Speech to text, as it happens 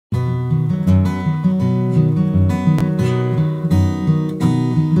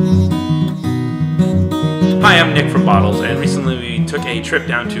pick from bottles, and recently we took a trip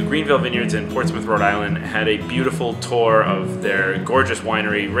down to Greenvale Vineyards in Portsmouth, Rhode Island, had a beautiful tour of their gorgeous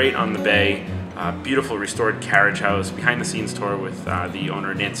winery right on the bay, beautiful restored carriage house, behind the scenes tour with the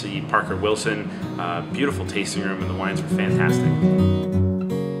owner Nancy Parker Wilson, beautiful tasting room, and the wines were fantastic.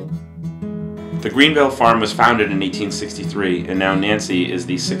 The Greenvale farm was founded in 1863, and now Nancy is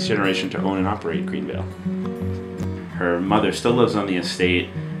the 6th generation to own and operate Greenvale. Her mother still lives on the estate,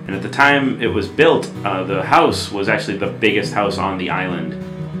 and at the time it was built, the house was actually the biggest house on the island.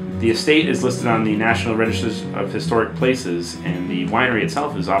 The estate is listed on the National Registers of Historic Places, and the winery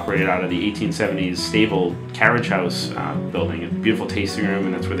itself is operated out of the 1870s stable carriage house building, a beautiful tasting room,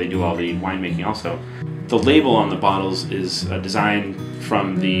 and that's where they do all the winemaking also. The label on the bottles is a design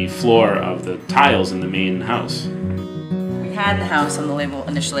from the floor of the tiles in the main house. We had the house on the label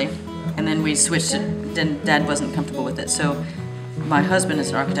initially, and then we switched it. Then Dad wasn't comfortable with it, so my husband is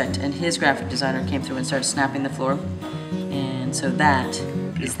an architect, and his graphic designer came through and started snapping the floor, and so that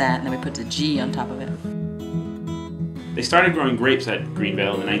is that, and then we put the G on top of it. They started growing grapes at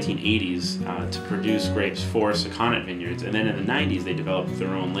Greenvale in the 1980s to produce grapes for Sakonnet Vineyards, and then in the 90s they developed their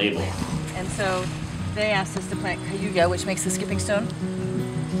own label. And so they asked us to plant Cayuga, which makes the skipping stone,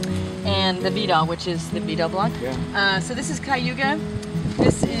 and the Vidal, which is the Vidal Blanc. Yeah. So this is Cayuga.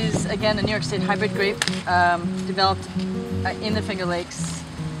 This is, again, a New York State hybrid grape, developed in the Finger Lakes.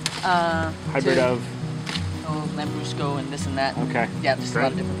 Hybrid of? Lambrusco and this and that. Okay. Yeah, just a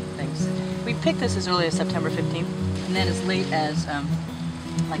lot of different things. We picked this as early as September 15th, and then as late as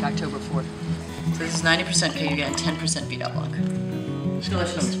like October 4th. So this is 90% Cayuga and 10% Vidal Blanc.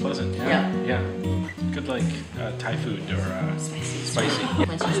 This sounds pleasant. Yeah. Good, like Thai food or spicy.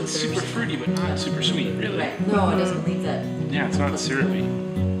 It's super fruity, but not super sweet, really. Right. No, it doesn't leave that. Yeah, it's not syrupy.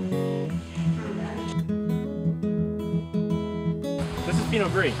 This is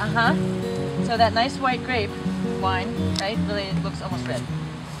Pinot Gris. So that nice white grape wine, right? Really, it looks almost red.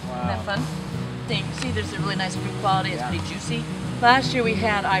 Wow. Isn't that fun? See, there's a really nice fruit quality. It's pretty juicy. Last year we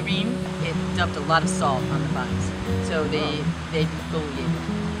had Irene. It dumped a lot of salt on the vines, so they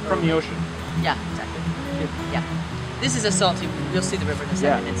defoliated. From the ocean. Yeah, exactly. Yeah. This is a salty. You'll see the river in a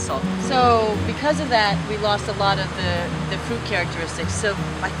second. Yeah. It's salty. So because of that, we lost a lot of the fruit characteristics. So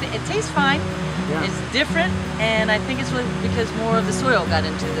it tastes fine. Yeah. It's different, and I think it's really because more of the soil got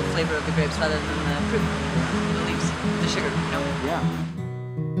into the flavor of the grapes rather than the fruit, the leaves, the sugar. You know?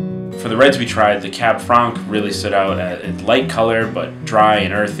 Yeah. For the reds we tried, the Cab Franc really stood out at light color, but dry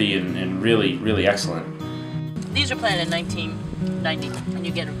and earthy, and really, really excellent. These were planted in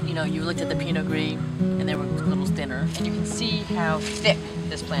 1990, and you looked at the Pinot Gris, and they were a little thinner, and you can see how thick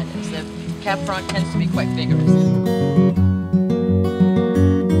this plant is. The Cab Franc tends to be quite vigorous.